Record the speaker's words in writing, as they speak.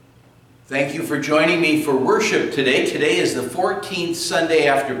Thank you for joining me for worship today. Today is the 14th Sunday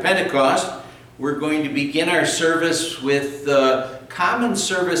after Pentecost. We're going to begin our service with the common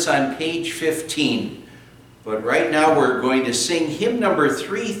service on page 15. But right now we're going to sing hymn number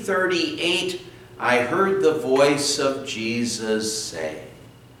 338, I Heard the Voice of Jesus Say.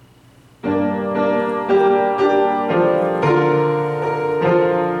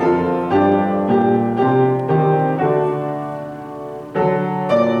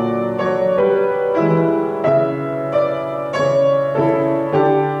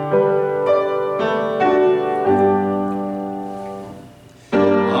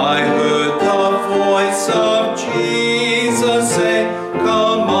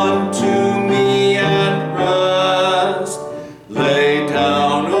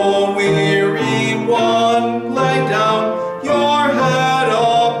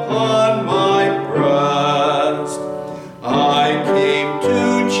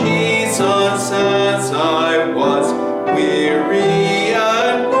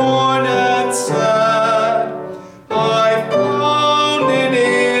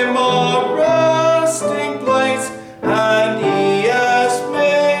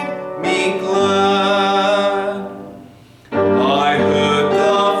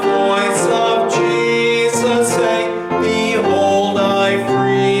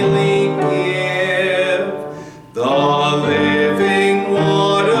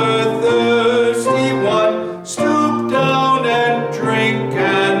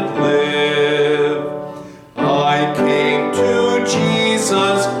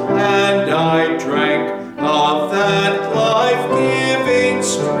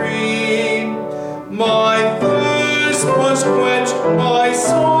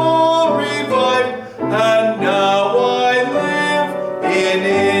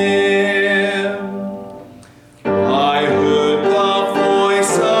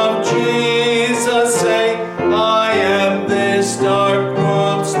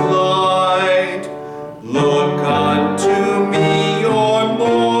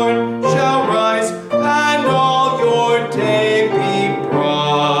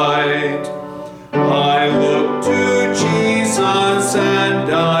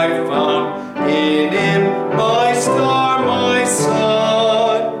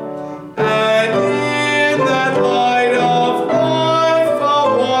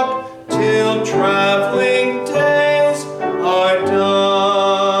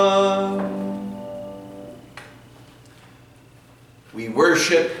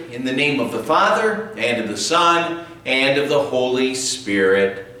 In the name of the Father, and of the Son, and of the Holy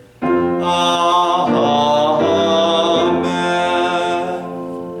Spirit. Amen.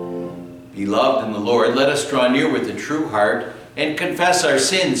 Beloved in the Lord, let us draw near with a true heart and confess our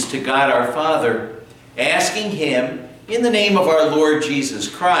sins to God our Father, asking Him, in the name of our Lord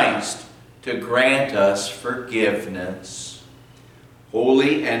Jesus Christ, to grant us forgiveness.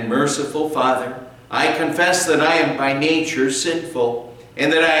 Holy and merciful Father, I confess that I am by nature sinful,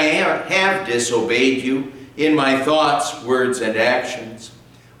 and that I have disobeyed you in my thoughts, words, and actions.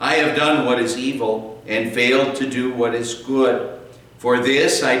 I have done what is evil and failed to do what is good. For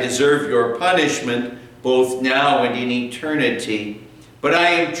this I deserve your punishment, both now and in eternity. But I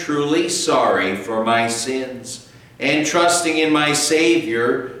am truly sorry for my sins, and trusting in my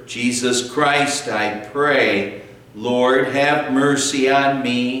Savior, Jesus Christ, I pray, Lord, have mercy on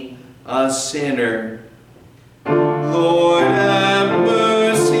me, a sinner. Lord, have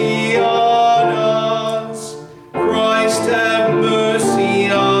mercy on us. Christ, have mercy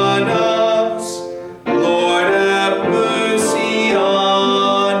on us. Lord, have mercy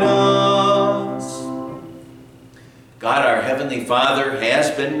on us. God, our Heavenly Father,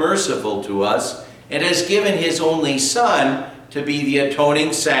 has been merciful to us and has given His only Son to be the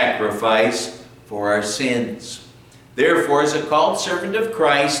atoning sacrifice for our sins. Therefore, as a called servant of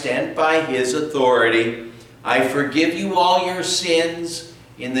Christ and by His authority, I forgive you all your sins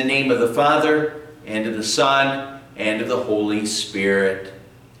in the name of the Father, and of the Son, and of the Holy Spirit.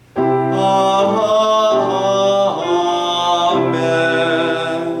 Amen.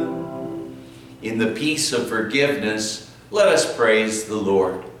 In the peace of forgiveness, let us praise the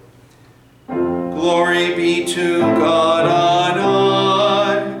Lord. Glory be to God on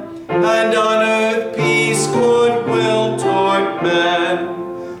high, and on earth peace, goodwill toward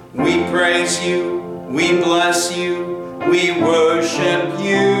men. We praise you. We bless you, we worship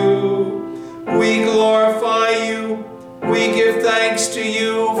you, we glorify you, we give thanks to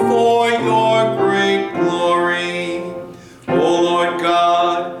you for your great glory. O Lord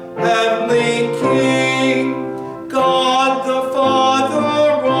God, heavenly King, God the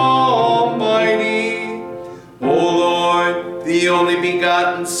Father Almighty, O Lord, the only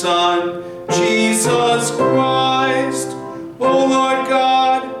begotten Son, Jesus Christ. O Lord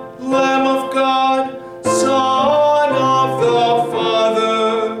God, Lamb of God, Son of the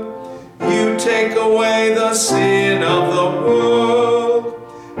Father, you take away the sin of the world.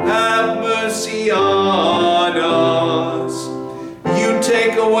 Have mercy on us. You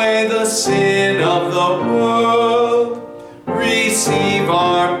take away the sin of the world. Receive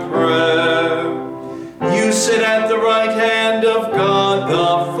our prayer. You sit at the right hand of God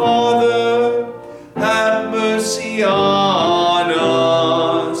the Father. Have mercy on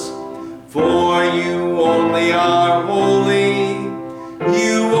us. For you only are holy.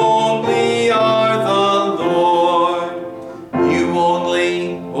 You only are the Lord. You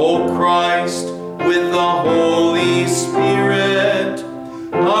only, O Christ, with the Holy Spirit,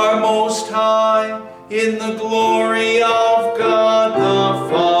 are most high in the glory of God the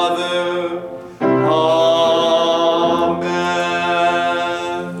Father.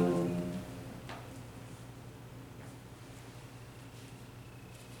 Amen.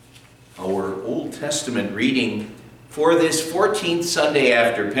 Our Old Testament reading for this 14th Sunday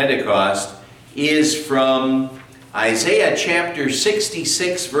after Pentecost is from Isaiah chapter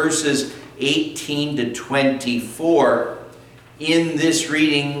 66, verses 18 to 24. In this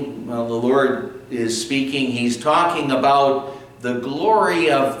reading, the Lord is speaking. He's talking about the glory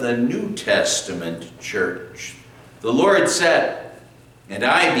of the New Testament church. The Lord said, "And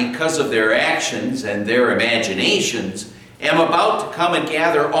I, because of their actions and their imaginations, am about to come and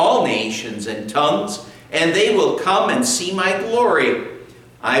gather all nations and tongues, and they will come and see my glory.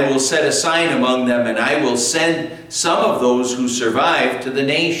 I will set a sign among them, and I will send some of those who survive to the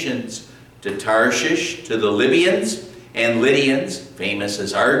nations, to Tarshish, to the Libyans and Lydians, famous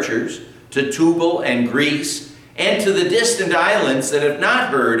as archers, to Tubal and Greece, and to the distant islands that have not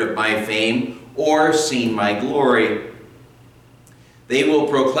heard of my fame or seen my glory. They will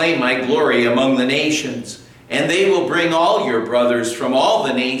proclaim my glory among the nations, and they will bring all your brothers from all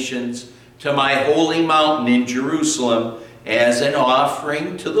the nations to my holy mountain in Jerusalem as an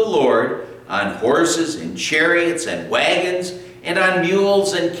offering to the Lord on horses and chariots and wagons and on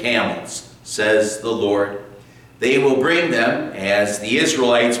mules and camels, says the Lord. They will bring them, as the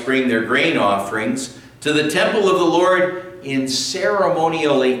Israelites bring their grain offerings, to the temple of the Lord in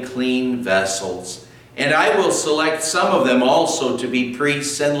ceremonially clean vessels. And I will select some of them also to be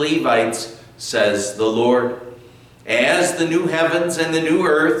priests and Levites, says the Lord. As the new heavens and the new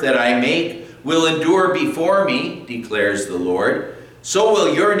earth that I make will endure before me, declares the Lord, so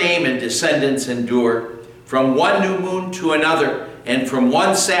will your name and descendants endure. From one new moon to another, and from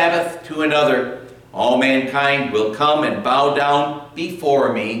one Sabbath to another, all mankind will come and bow down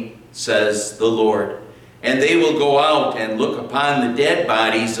before me, says the Lord. And they will go out and look upon the dead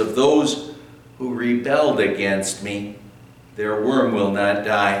bodies of those who rebelled against me. Their worm will not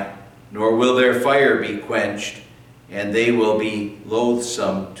die, nor will their fire be quenched, and they will be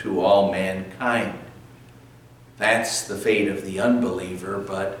loathsome to all mankind. That's the fate of the unbeliever,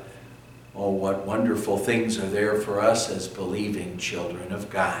 but oh, what wonderful things are there for us as believing children of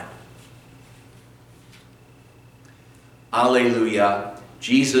God. Alleluia.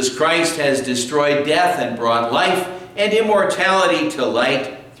 Jesus Christ has destroyed death and brought life and immortality to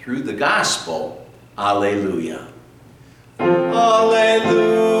light through the gospel. Alleluia.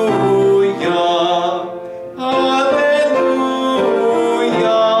 Alleluia. Alleluia.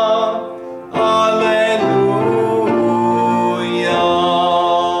 Alleluia.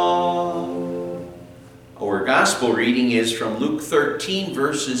 Our gospel reading is from Luke 13,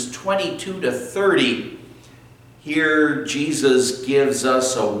 verses 22 to 30. Here, Jesus gives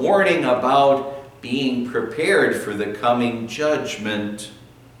us a warning about being prepared for the coming judgment.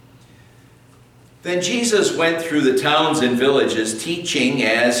 Then Jesus went through the towns and villages, teaching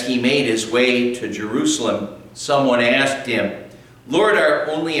as he made his way to Jerusalem. Someone asked him, "Lord, are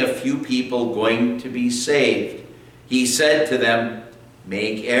only a few people going to be saved?" He said to them,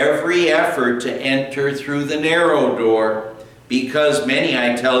 "Make every effort to enter through the narrow door, because many,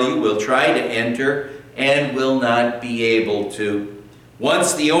 I tell you, will try to enter and will not be able to.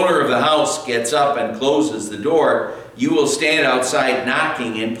 Once the owner of the house gets up and closes the door, you will stand outside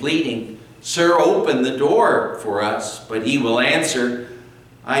knocking and pleading, 'Sir, open the door for us.' But he will answer,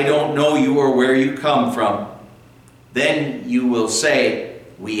 'I don't know you or where you come from.' Then you will say,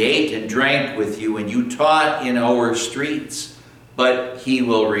 'We ate and drank with you, and you taught in our streets.' But he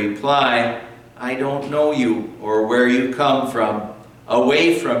will reply, 'I don't know you or where you come from.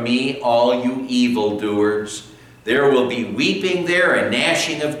 Away from me, all you evildoers.' There will be weeping there and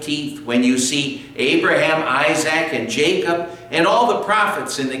gnashing of teeth when you see Abraham, Isaac, and Jacob, and all the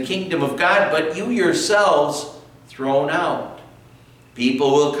prophets in the kingdom of God, but you yourselves thrown out.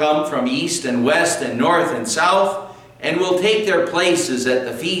 People will come from east and west and north and south, and will take their places at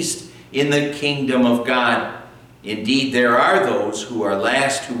the feast in the kingdom of God. Indeed, there are those who are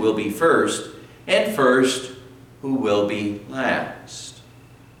last who will be first, and first who will be last.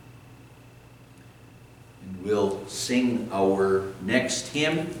 And we'll sing our next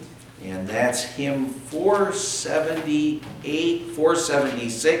hymn, and that's hymn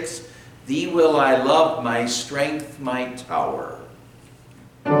 476, Thee Will I Love, My Strength, My Tower.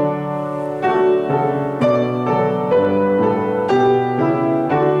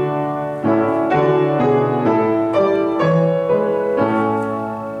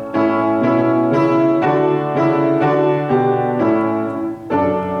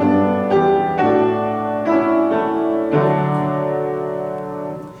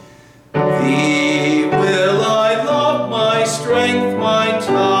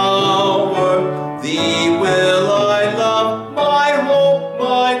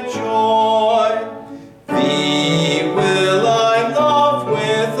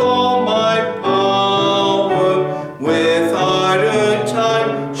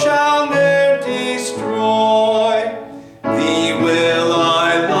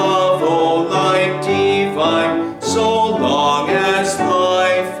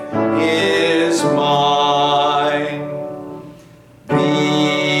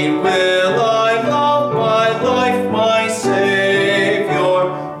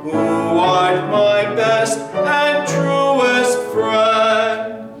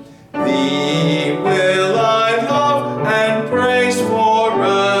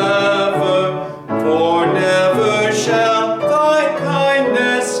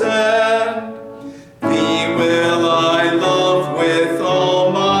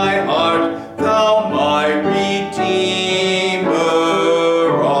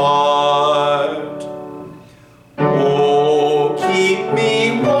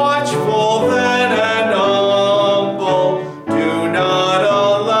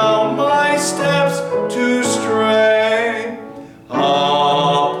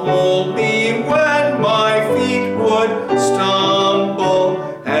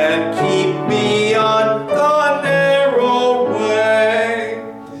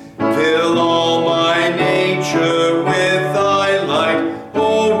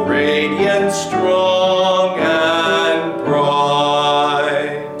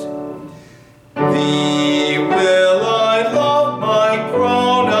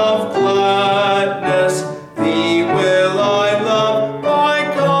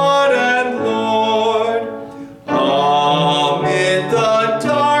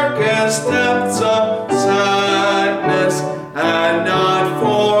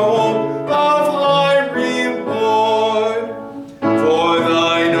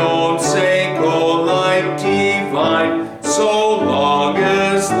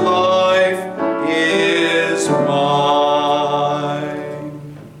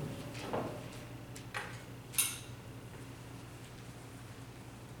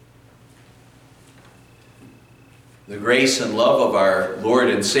 The grace and love of our Lord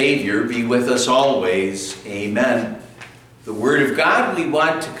and Savior be with us always. Amen. The Word of God we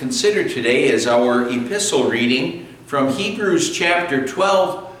want to consider today is our epistle reading from Hebrews chapter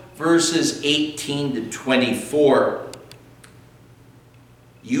 12, verses 18 to 24.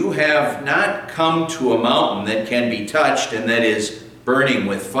 You have not come to a mountain that can be touched and that is burning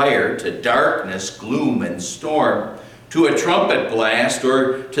with fire, to darkness, gloom, and storm, to a trumpet blast,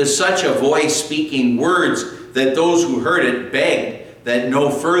 or to such a voice speaking words that those who heard it begged that no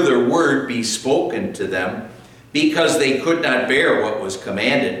further word be spoken to them, because they could not bear what was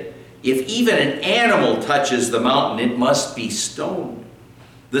commanded. If even an animal touches the mountain, it must be stoned.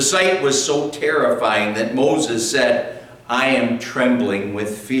 The sight was so terrifying that Moses said, I am trembling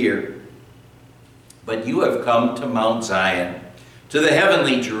with fear. But you have come to Mount Zion, to the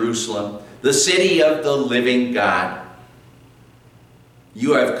heavenly Jerusalem, the city of the living God.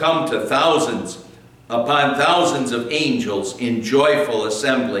 You have come to thousands upon thousands of angels in joyful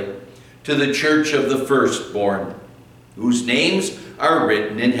assembly, to the church of the firstborn, whose names are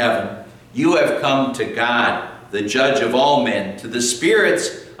written in heaven. You have come to God, the judge of all men, to the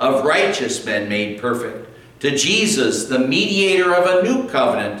spirits of righteous men made perfect, to Jesus, the mediator of a new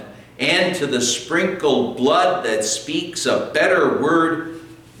covenant, and to the sprinkled blood that speaks a better word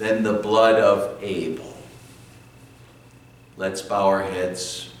than the blood of Abel. Let's bow our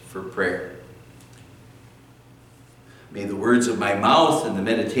heads for prayer. May the words of my mouth and the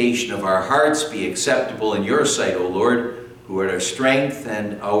meditation of our hearts be acceptable in your sight, O Lord, who art our strength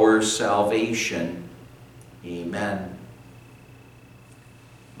and our salvation. Amen.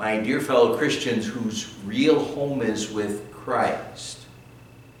 My dear fellow Christians whose real home is with Christ,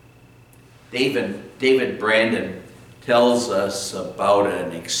 David Brandon tells us about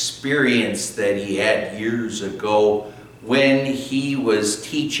an experience that he had years ago when he was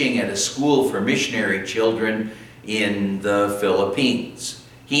teaching at a school for missionary children in the Philippines.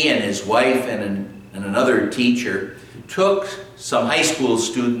 He and his wife and another teacher took some high school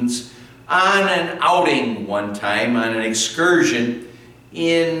students on an outing one time, on an excursion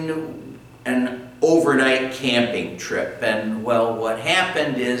in an overnight camping trip. And well, what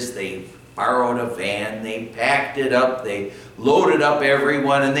happened is they borrowed a van, they packed it up, they loaded up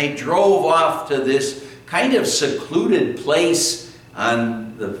everyone, and they drove off to this kind of secluded place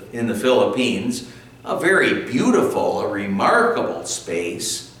in the Philippines, a very beautiful, a remarkable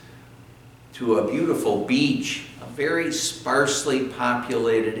space, to a beautiful beach, a very sparsely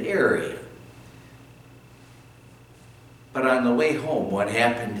populated area. But on the way home, what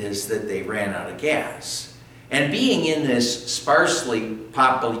happened is that they ran out of gas. And being in this sparsely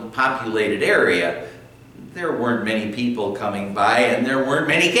populated area, there weren't many people coming by and there weren't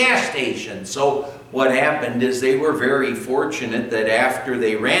many gas stations. So what happened is they were very fortunate that after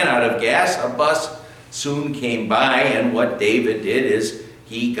they ran out of gas, a bus soon came by, and what David did is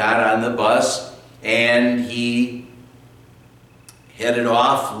he got on the bus and he headed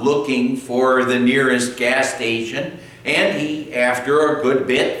off looking for the nearest gas station, and he, after a good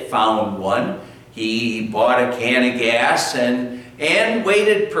bit, found one. He bought a can of gas and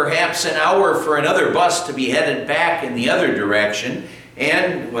waited perhaps an hour for another bus to be headed back in the other direction.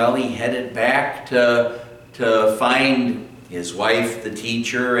 And, well, he headed back to find his wife, the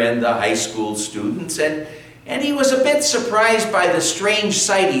teacher, and the high school students. And he was a bit surprised by the strange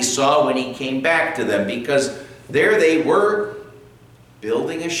sight he saw when he came back to them, because there they were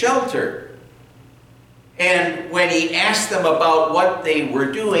building a shelter. And when he asked them about what they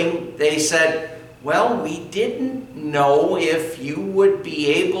were doing, they said, well, we didn't know if you would be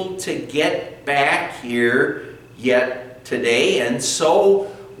able to get back here yet today, and so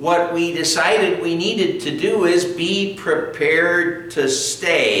what we decided we needed to do is be prepared to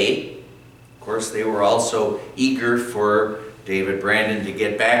stay. Of course, they were also eager for David Brandon to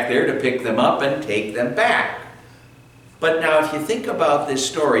get back there to pick them up and take them back. But now, if you think about this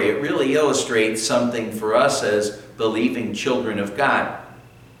story, it really illustrates something for us as believing children of God.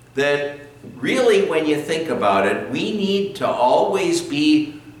 That really, when you think about it, we need to always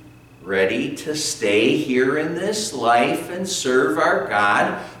be ready to stay here in this life and serve our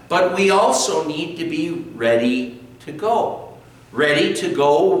God, but we also need to be ready to go. Ready to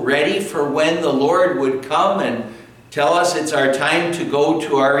go, ready for when the Lord would come and tell us it's our time to go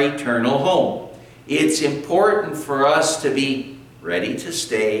to our eternal home. It's important for us to be ready to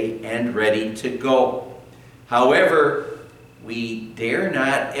stay and ready to go. However, we dare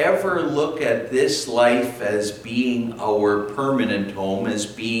not ever look at this life as being our permanent home, as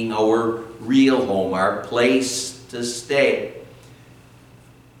being our real home, our place to stay.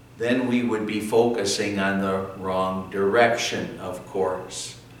 Then we would be focusing on the wrong direction, of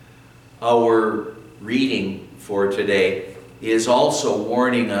course. Our reading for today is also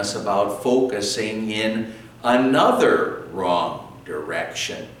warning us about focusing in another wrong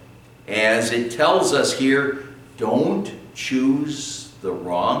direction. As it tells us here, don't choose the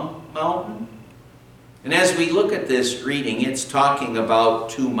wrong mountain. And as we look at this reading, it's talking about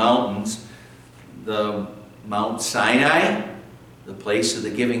two mountains, the Mount Sinai, the place of the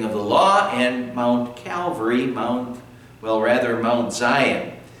giving of the law, and Mount Calvary, Mount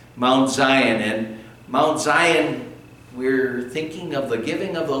Zion. Mount Zion, and Mount Zion, we're thinking of the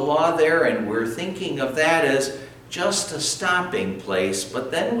giving of the law there, and we're thinking of that as just a stopping place.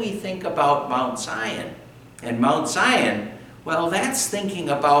 But then we think about Mount Zion. And Mount Zion, well, that's thinking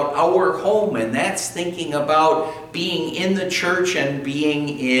about our home, and that's thinking about being in the church and being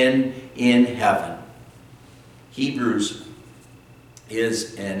in heaven. Hebrews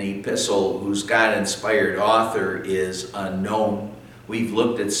is an epistle whose God-inspired author is unknown. We've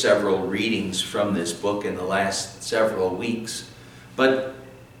looked at several readings from this book in the last several weeks. But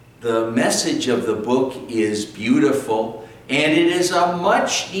the message of the book is beautiful, and it is a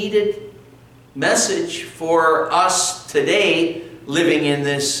much-needed message for us today living in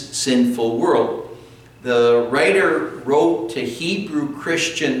this sinful world. The writer wrote to Hebrew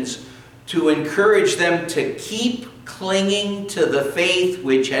Christians to encourage them to keep clinging to the faith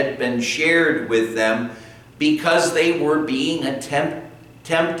which had been shared with them, because they were being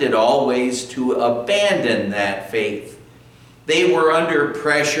tempted always to abandon that faith. They were under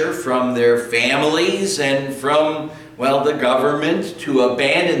pressure from their families and from, well, the government to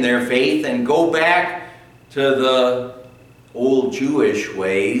abandon their faith and go back to the old Jewish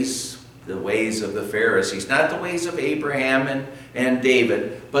ways, the ways of the Pharisees, not the ways of Abraham and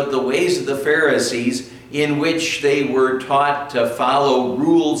David, but the ways of the Pharisees, in which they were taught to follow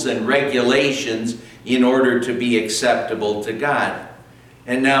rules and regulations in order to be acceptable to God.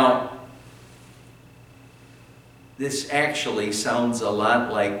 And now, this actually sounds a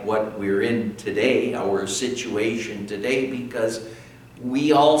lot like what we're in today, our situation today, because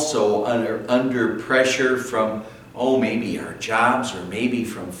we also are under pressure from, maybe our jobs, or maybe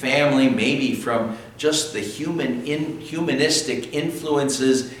from family, maybe from just the humanistic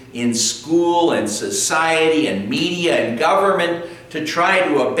influences in school and society and media and government, to try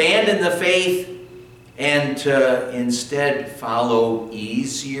to abandon the faith and to instead follow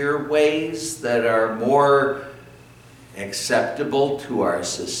easier ways that are more acceptable to our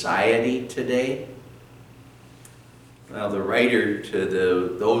society today. Well, the writer to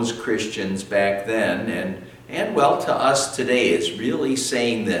those Christians back then, and well, to us today, is really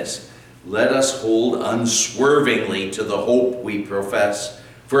saying this: let us hold unswervingly to the hope we profess,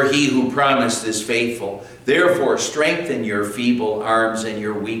 for he who promised is faithful. Therefore, strengthen your feeble arms and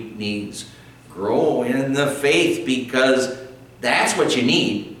your weak knees. Grow in the faith, because that's what you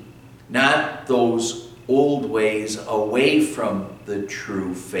need, not those old ways away from the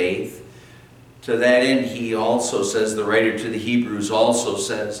true faith. To that end, he also says, the writer to the Hebrews also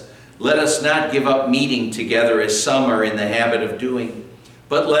says, let us not give up meeting together as some are in the habit of doing,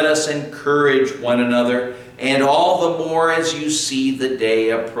 but let us encourage one another, and all the more as you see the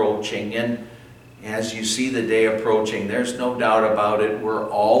day approaching. And as you see the day approaching, there's no doubt about it, we're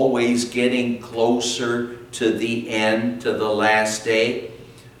always getting closer to the end, to the last day.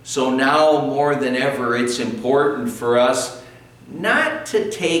 So now more than ever, it's important for us not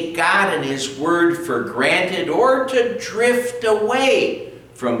to take God and His Word for granted, or to drift away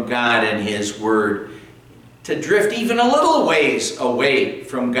from God and His Word, to drift even a little ways away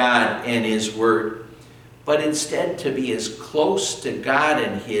from God and His Word, but instead to be as close to God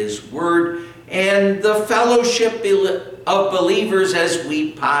and His Word and the fellowship of believers as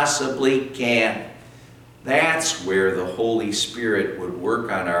we possibly can. That's where the Holy Spirit would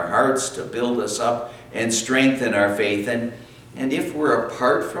work on our hearts to build us up and strengthen our faith. And if we're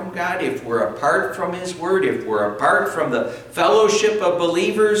apart from God, if we're apart from His Word, if we're apart from the fellowship of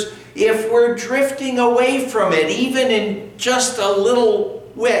believers, if we're drifting away from it, even in just a little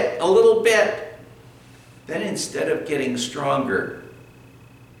bit, then instead of getting stronger,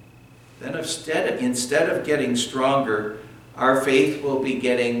 our faith will be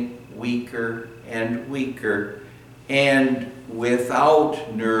getting weaker and weaker. And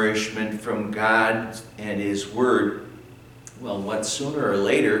without nourishment from God and His Word, well, what sooner or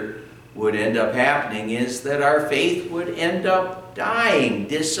later would end up happening is that our faith would end up dying,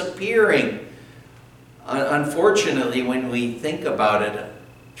 disappearing. Unfortunately, when we think about it,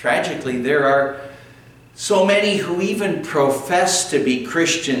 tragically, there are so many who even profess to be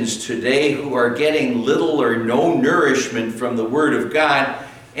Christians today who are getting little or no nourishment from the Word of God,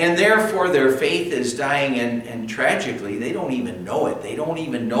 and therefore their faith is dying, and tragically, they don't even know it. They don't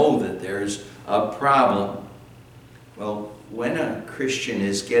even know that there's a problem. Well, when a Christian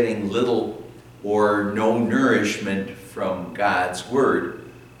is getting little or no nourishment from God's Word,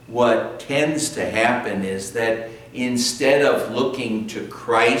 what tends to happen is that instead of looking to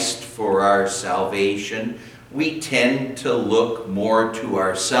Christ for our salvation, we tend to look more to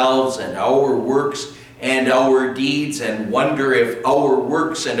ourselves and our works and our deeds, and wonder if our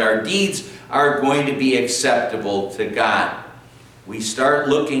works and our deeds are going to be acceptable to God. We start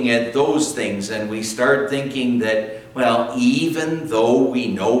looking at those things, and we start thinking that, well, even though we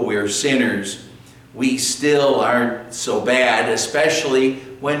know we're sinners, we still aren't so bad, especially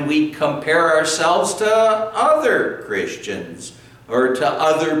when we compare ourselves to other Christians or to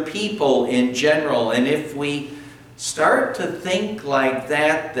other people in general. And if we start to think like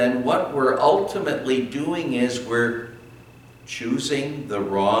that, then what we're ultimately doing is we're choosing the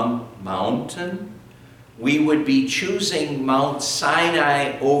wrong mountain. We would be choosing Mount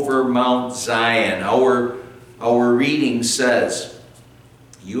Sinai over Mount Zion. Our reading says,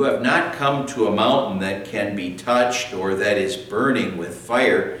 "You have not come to a mountain that can be touched or that is burning with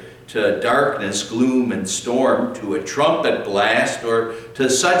fire, to darkness, gloom, and storm, to a trumpet blast, or to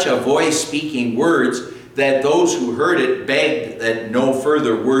such a voice speaking words that those who heard it begged that no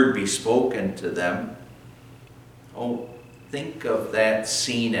further word be spoken to them." Oh, think of that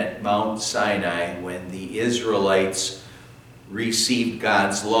scene at Mount Sinai when the Israelites received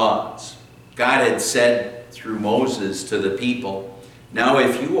God's laws. God had said through Moses to the people, "Now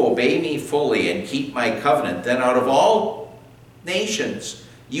if you obey me fully and keep my covenant, then out of all nations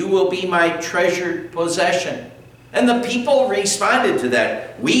you will be my treasured possession." And the people responded to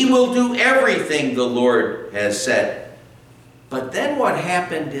that. "We will do everything the Lord has said." But then what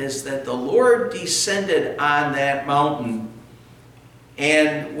happened is that the Lord descended on that mountain,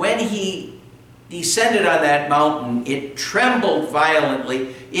 and when he descended on that mountain, it trembled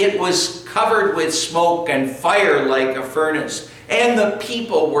violently. It was covered with smoke and fire like a furnace, and the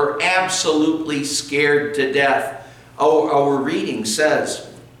people were absolutely scared to death. Our reading says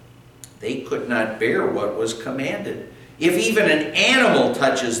they could not bear what was commanded. If even an animal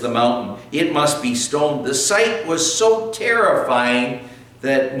touches the mountain, it must be stoned. The sight was so terrifying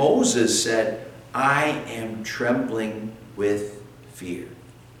that Moses said, I am trembling with fear.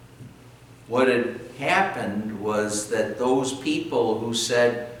 What had happened was that those people who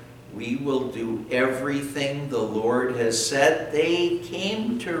said, we will do everything the Lord has said, they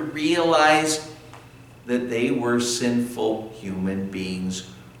came to realize that they were sinful human beings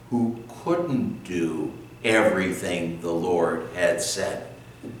who couldn't do everything the Lord had said.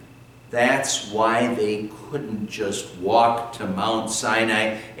 That's why they couldn't just walk to Mount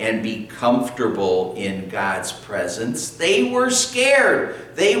Sinai and be comfortable in God's presence. They were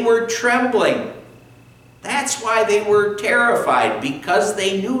scared. They were trembling. That's why they were terrified, because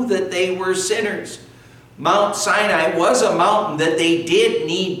they knew that they were sinners. Mount Sinai was a mountain that they did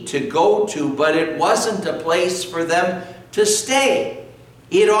need to go to, but it wasn't a place for them to stay.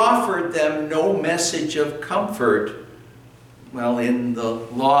 It offered them no message of comfort, well, in the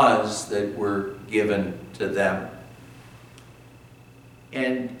laws that were given to them.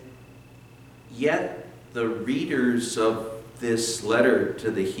 And yet the readers of this letter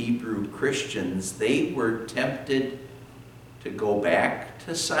to the Hebrew Christians, they were tempted to go back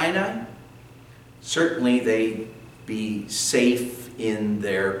to Sinai. Certainly they'd be safe in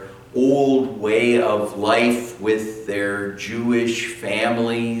their old way of life with their Jewish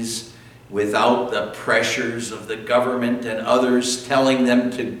families, without the pressures of the government and others telling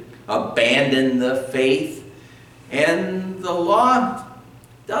them to abandon the faith. And the law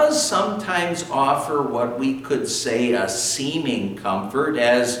does sometimes offer what we could say a seeming comfort,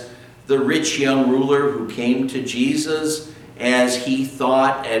 as the rich young ruler who came to Jesus, as he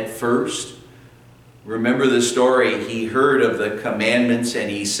thought at first. Remember the story. He heard of the commandments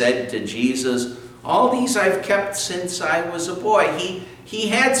and he said to Jesus, all these I've kept since I was a boy. He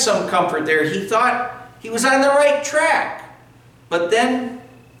had some comfort there. He thought he was on the right track. But then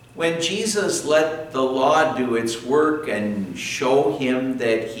when Jesus let the law do its work and show him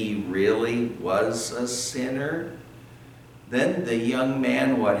that he really was a sinner, then the young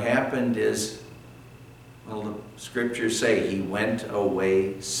man, what happened is, well, the scriptures say he went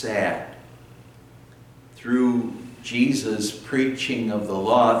away sad. Through Jesus' preaching of the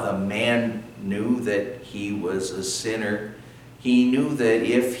law, the man knew that he was a sinner. He knew that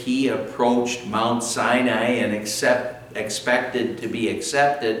if he approached Mount Sinai and expected to be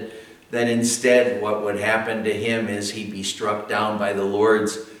accepted, that instead what would happen to him is he'd be struck down by the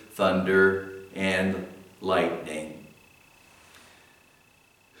Lord's thunder and lightning.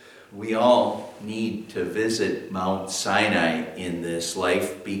 We all need to visit Mount Sinai in this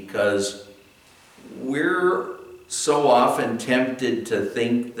life, because we're so often tempted to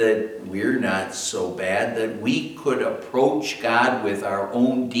think that we're not so bad, that we could approach God with our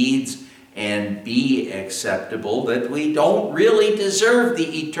own deeds and be acceptable, that we don't really deserve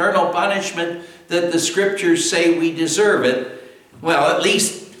the eternal punishment that the scriptures say we deserve it. Well, at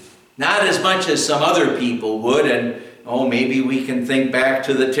least not as much as some other people would. And maybe we can think back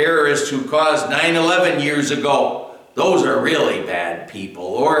to the terrorists who caused 9/11 years ago. Those are really bad people.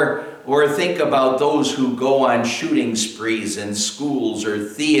 Or think about those who go on shooting sprees in schools or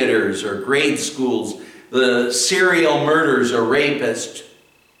theaters or grade schools, the serial murderers or rapists.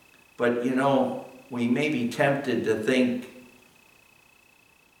 But we may be tempted to think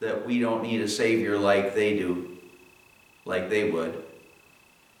that we don't need a Savior like they do, like they would.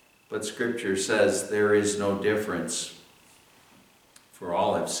 But Scripture says there is no difference, for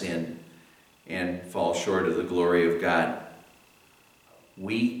all have sinned and fall short of the glory of God.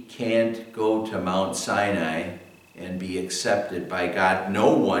 We can't go to Mount Sinai and be accepted by God.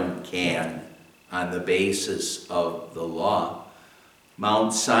 No one can on the basis of the law.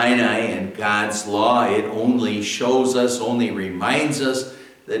 Mount Sinai and God's law, it only shows us, only reminds us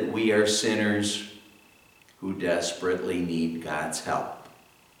that we are sinners who desperately need God's help.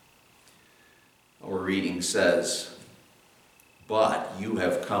 Our reading says, but you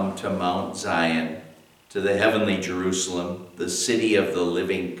have come to Mount Zion, to the heavenly Jerusalem, the city of the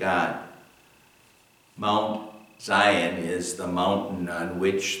living God. Mount Zion is the mountain on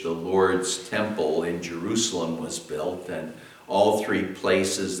which the Lord's temple in Jerusalem was built, and all three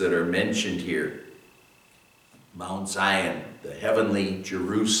places that are mentioned here. Mount Zion, the heavenly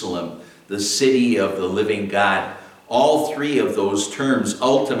Jerusalem, the city of the living God. All three of those terms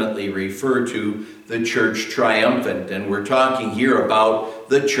ultimately refer to the church triumphant, and we're talking here about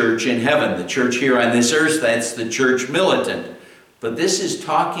the church in heaven. The church here on this earth, that's the church militant. But this is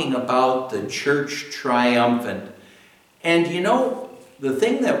talking about the church triumphant. And you know, the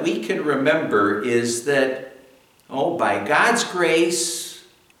thing that we can remember is that, by God's grace,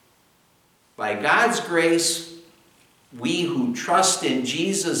 we who trust in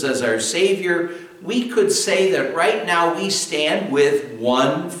Jesus as our Savior, we could say that right now we stand with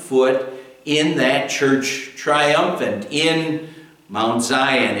one foot in that church triumphant, in Mount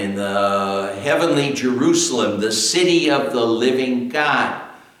Zion, in the heavenly Jerusalem, the city of the living God.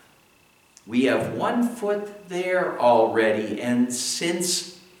 We have one foot there already, and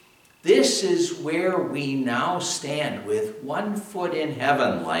since this is where we now stand with one foot in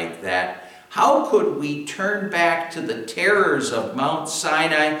heaven like that, how could we turn back to the terrors of Mount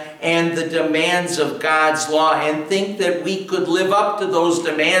Sinai and the demands of God's law and think that we could live up to those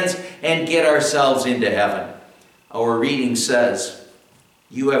demands and get ourselves into heaven? Our reading says,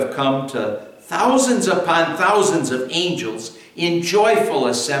 "You have come to thousands upon thousands of angels in joyful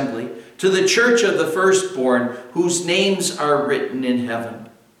assembly, to the church of the firstborn, whose names are written in heaven."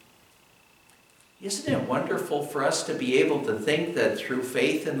 Isn't it wonderful for us to be able to think that through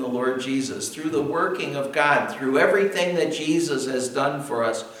faith in the Lord Jesus, through the working of God, through everything that Jesus has done for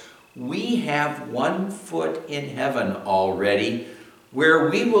us, we have one foot in heaven already, where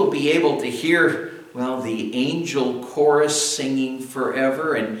we will be able to hear, the angel chorus singing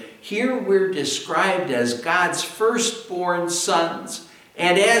forever. And here we're described as God's firstborn sons.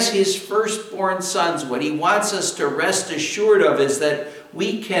 And as his firstborn sons, what he wants us to rest assured of is that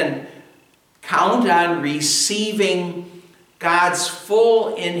we can count on receiving God's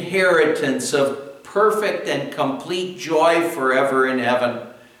full inheritance of perfect and complete joy forever in heaven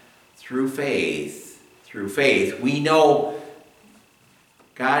through faith. Through faith. We know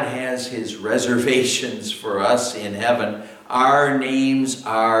God has his reservations for us in heaven. Our names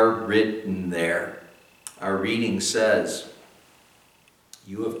are written there. Our reading says,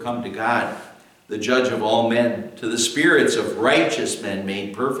 "You have come to God, the judge of all men, to the spirits of righteous men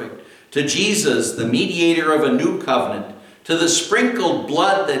made perfect, to Jesus, the mediator of a new covenant, to the sprinkled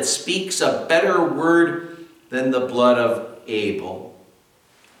blood that speaks a better word than the blood of Abel."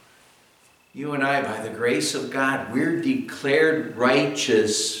 You and I, by the grace of God, we're declared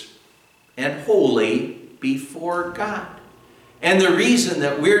righteous and holy before God. And the reason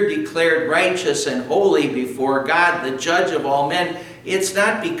that we're declared righteous and holy before God, the judge of all men, it's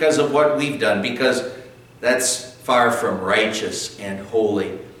not because of what we've done, because that's far from righteous and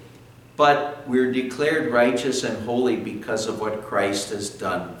holy. But we're declared righteous and holy because of what Christ has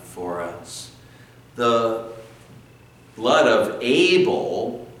done for us. The blood of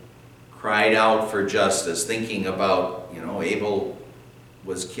Abel cried out for justice, thinking about, Abel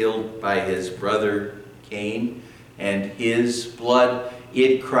was killed by his brother Cain, and his blood,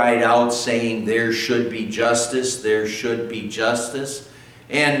 it cried out saying, "There should be justice, there should be justice."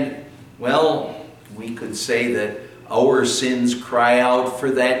 And, we could say that our sins cry out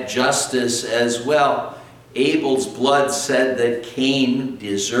for that justice as well. Abel's blood said that Cain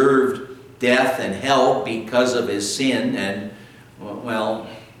deserved death and hell because of his sin, and,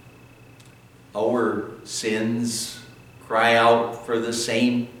 our sins cry out for the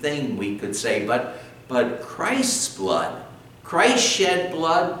same thing, we could say. But Christ's blood, Christ's shed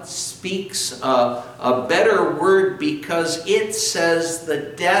blood speaks a better word, because it says the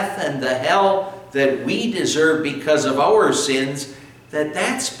death and the hell that we deserve because of our sins,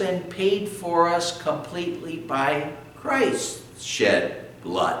 that's been paid for us completely by Christ's shed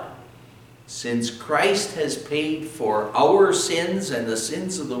blood. Since Christ has paid for our sins and the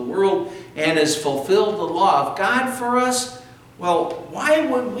sins of the world and has fulfilled the law of God for us, why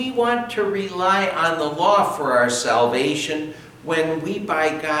would we want to rely on the law for our salvation when we, by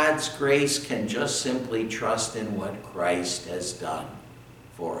God's grace, can just simply trust in what Christ has done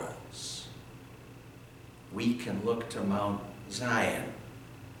for us? We can look to Mount Zion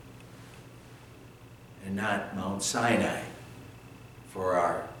and not Mount Sinai for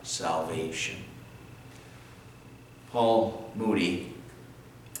our salvation. Paul Moody,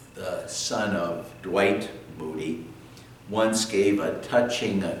 the son of Dwight Moody, once gave a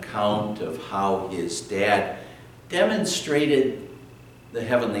touching account of how his dad demonstrated the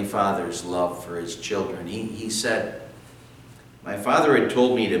Heavenly Father's love for his children. He said, "My father had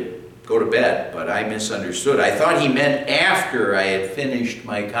told me to go to bed, but I misunderstood. I thought he meant after I had finished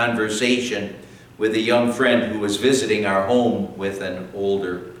my conversation with a young friend who was visiting our home with an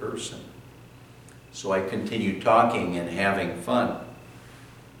older person. So I continued talking and having fun.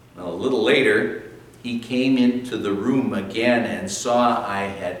 Well, a little later, he came into the room again and saw I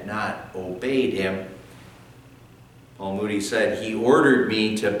had not obeyed him. Paul Moody said, he ordered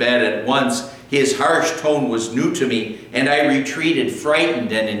me to bed at once. His harsh tone was new to me, and I retreated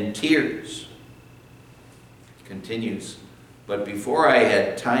frightened and in tears. Continues, but before I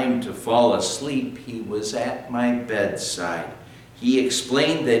had time to fall asleep, he was at my bedside. He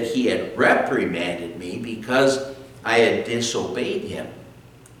explained that he had reprimanded me because I had disobeyed him.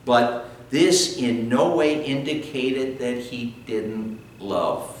 But this in no way indicated that he didn't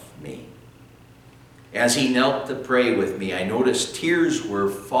love me. As he knelt to pray with me, I noticed tears were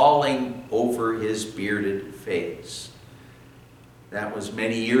falling over his bearded face. That was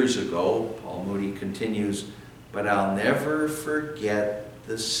many years ago, Paul Moody continues, but I'll never forget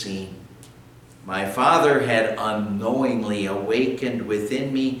the scene. My Father had unknowingly awakened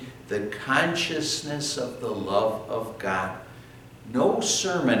within me the consciousness of the love of God. No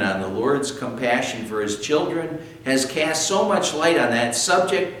sermon on the Lord's compassion for his children has cast so much light on that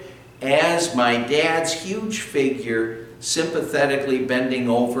subject as my dad's huge figure sympathetically bending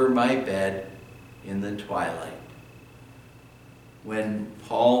over my bed in the twilight. When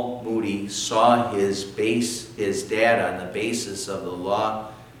Paul Moody saw his dad on the basis of the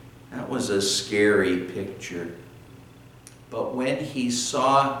law, that was a scary picture. But when he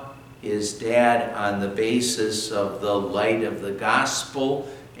saw his dad on the basis of the light of the gospel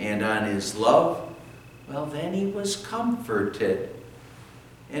and on his love, well, then he was comforted.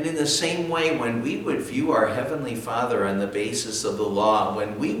 And in the same way, when we would view our Heavenly Father on the basis of the law,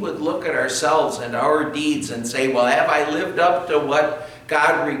 when we would look at ourselves and our deeds and say, well, have I lived up to what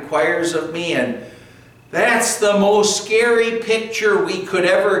God requires of me? And that's the most scary picture we could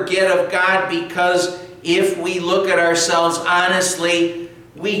ever get of God, because if we look at ourselves honestly,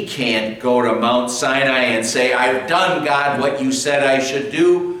 we can't go to Mount Sinai and say, I've done, God, what you said I should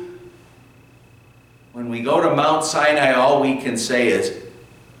do. When we go to Mount Sinai, all we can say is,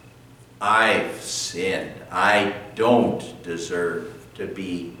 I've sinned. I don't deserve to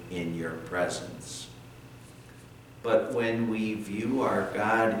be in your presence. But when we view our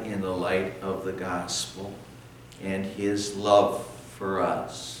God in the light of the gospel and his love for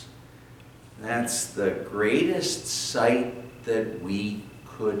us, that's the greatest sight that we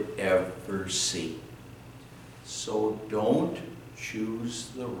could ever see. So don't choose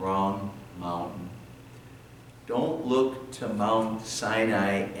the wrong mountain. Don't look to Mount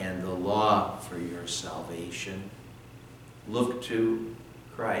Sinai and the law for your salvation. Look to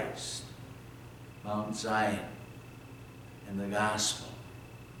Christ, Mount Zion, and the gospel,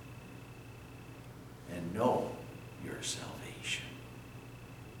 and know your salvation.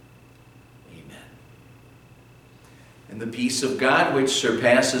 Amen. And the peace of God, which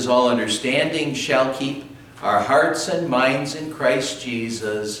surpasses all understanding, shall keep our hearts and minds in Christ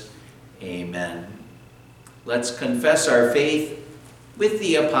Jesus. Amen. Let's confess our faith with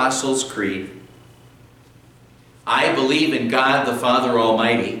the Apostles' Creed. I believe in God the Father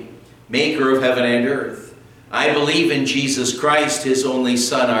Almighty, maker of heaven and earth. I believe in Jesus Christ, his only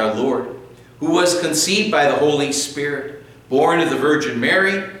Son, our Lord, who was conceived by the Holy Spirit, born of the Virgin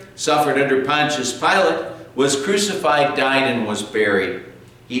Mary, suffered under Pontius Pilate, was crucified, died, and was buried.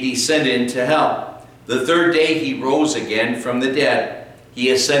 He descended into hell. The third day he rose again from the dead.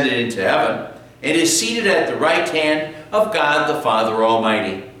 He ascended into heaven, and is seated at the right hand of God the Father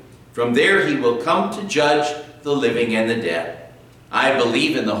Almighty. From there he will come to judge the living and the dead. I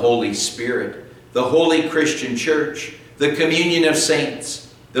believe in the Holy Spirit, the holy Christian church, the communion of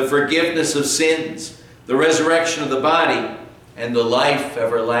saints, the forgiveness of sins, the resurrection of the body, and the life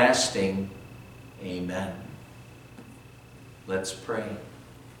everlasting. Amen. Let's pray.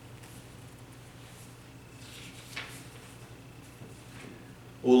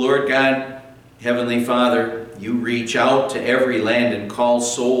 O Lord God, Heavenly Father, you reach out to every land and call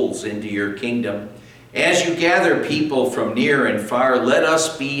souls into your kingdom. As you gather people from near and far, let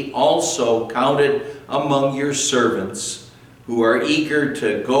us be also counted among your servants who are eager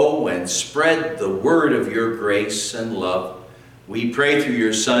to go and spread the word of your grace and love. We pray through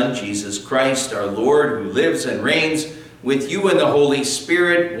your Son, Jesus Christ, our Lord, who lives and reigns with you in the Holy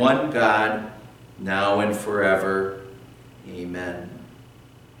Spirit, one God, now and forever. Amen.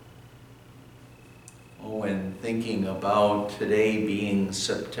 Oh, and thinking about today being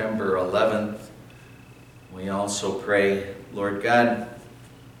September 11th, we also pray, Lord God,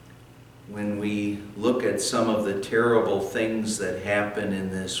 when we look at some of the terrible things that happen in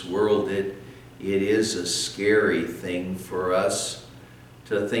this world, it is a scary thing for us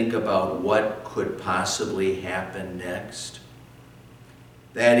to think about what could possibly happen next.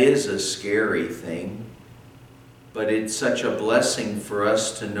 That is a scary thing, but it's such a blessing for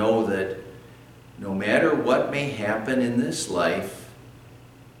us to know that no matter what may happen in this life,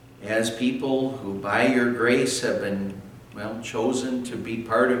 as people who by your grace have been, chosen to be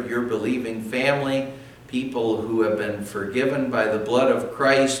part of your believing family, people who have been forgiven by the blood of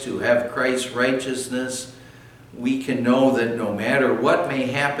Christ, who have Christ's righteousness, we can know that no matter what may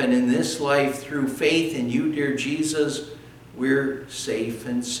happen in this life, through faith in you, dear Jesus, we're safe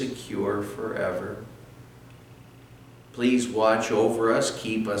and secure forever. Please watch over us,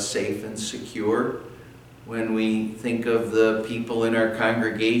 keep us safe and secure. When we think of the people in our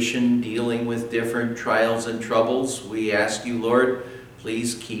congregation dealing with different trials and troubles, we ask you, Lord,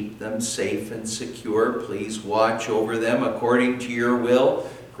 please keep them safe and secure. Please watch over them according to your will.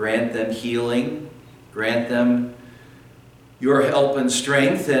 Grant them healing. Grant them your help and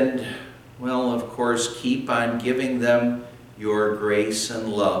strength. And, of course, keep on giving them your grace and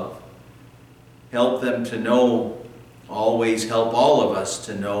love. Help them to know, always help all of us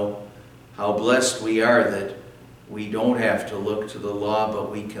to know how blessed we are that we don't have to look to the law,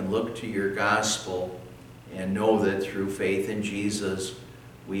 but we can look to your gospel and know that through faith in Jesus,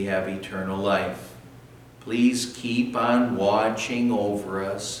 we have eternal life. Please keep on watching over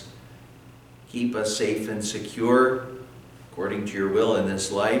us. Keep us safe and secure according to your will in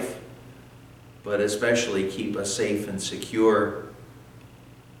this life, but especially keep us safe and secure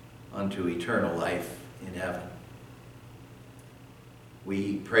unto eternal life in heaven.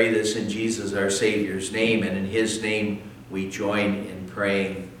 We pray this in Jesus, our Savior's name, and in his name we join in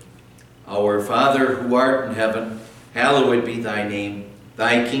praying. Our Father, who art in heaven, hallowed be thy name.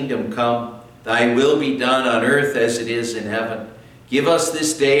 Thy kingdom come, thy will be done on earth as it is in heaven. Give us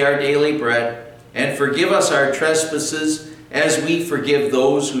this day our daily bread, and forgive us our trespasses as we forgive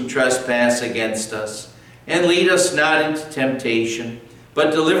those who trespass against us. And lead us not into temptation, but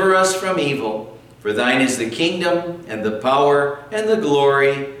deliver us from evil. For thine is the kingdom, and the power, and the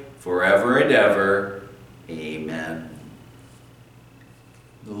glory, forever and ever. Amen.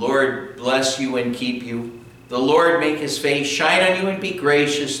 The Lord bless you and keep you. The Lord make his face shine on you and be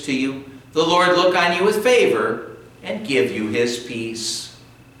gracious to you. The Lord look on you with favor and give you his peace.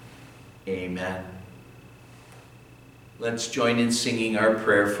 Amen. Let's join in singing our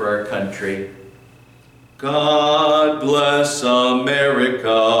prayer for our country. God bless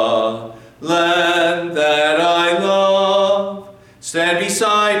America, land that I love. Stand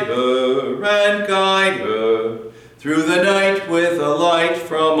beside her and guide her through the night with a light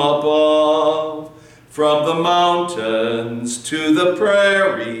from above. From the mountains to the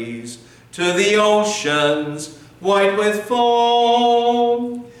prairies, to the oceans white with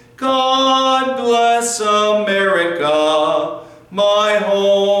foam. God bless America, my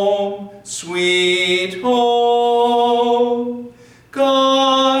home, sweet home.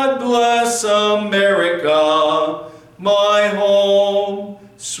 God bless America, my home,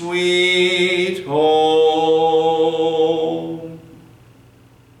 sweet home.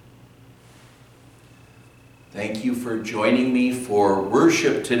 Thank you for joining me for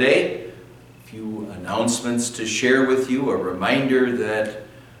worship today. A few announcements to share with you. A reminder that,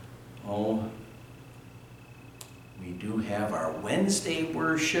 we do have our Wednesday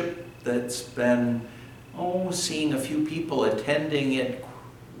worship that's been, seeing a few people attending it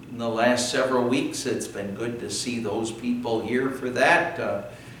in the last several weeks. It's been good to see those people here for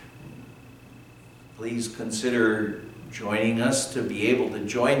that. Please consider joining us to be able to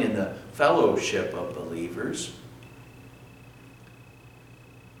join in the fellowship of believers.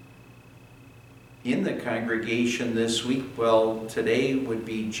 In the congregation this week, today would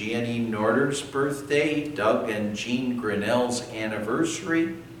be Gianni Norder's birthday, Doug and Jean Grinnell's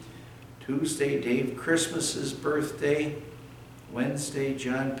anniversary. Tuesday, Dave Christmas's birthday. Wednesday,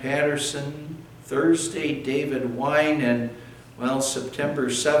 John Patterson. Thursday, David Wine. And,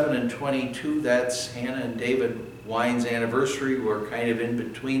 September 7 and 22, that's Hannah and David Wine's anniversary. We're kind of in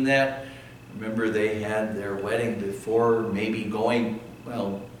between that. Remember, they had their wedding before maybe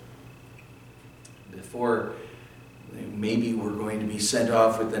we're going to be sent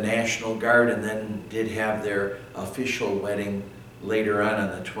off with the National Guard, and then did have their official wedding later on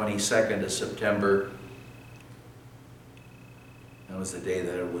the 22nd of September. That was the day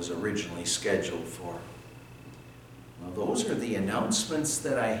that it was originally scheduled for. Well, those are the announcements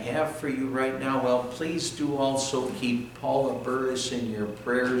that I have for you right now. Please do also keep Paula Burris in your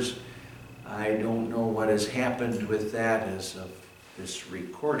prayers. I don't know what has happened with that as of this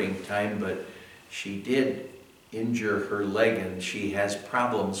recording time, but she did injure her leg, and she has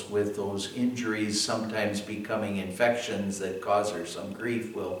problems with those injuries sometimes becoming infections that cause her some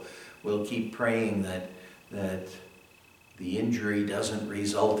grief. We'll keep praying that the injury doesn't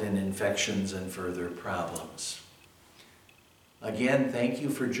result in infections and further problems. Again, thank you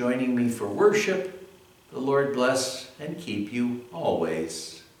for joining me for worship. The Lord bless and keep you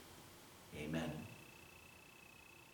always.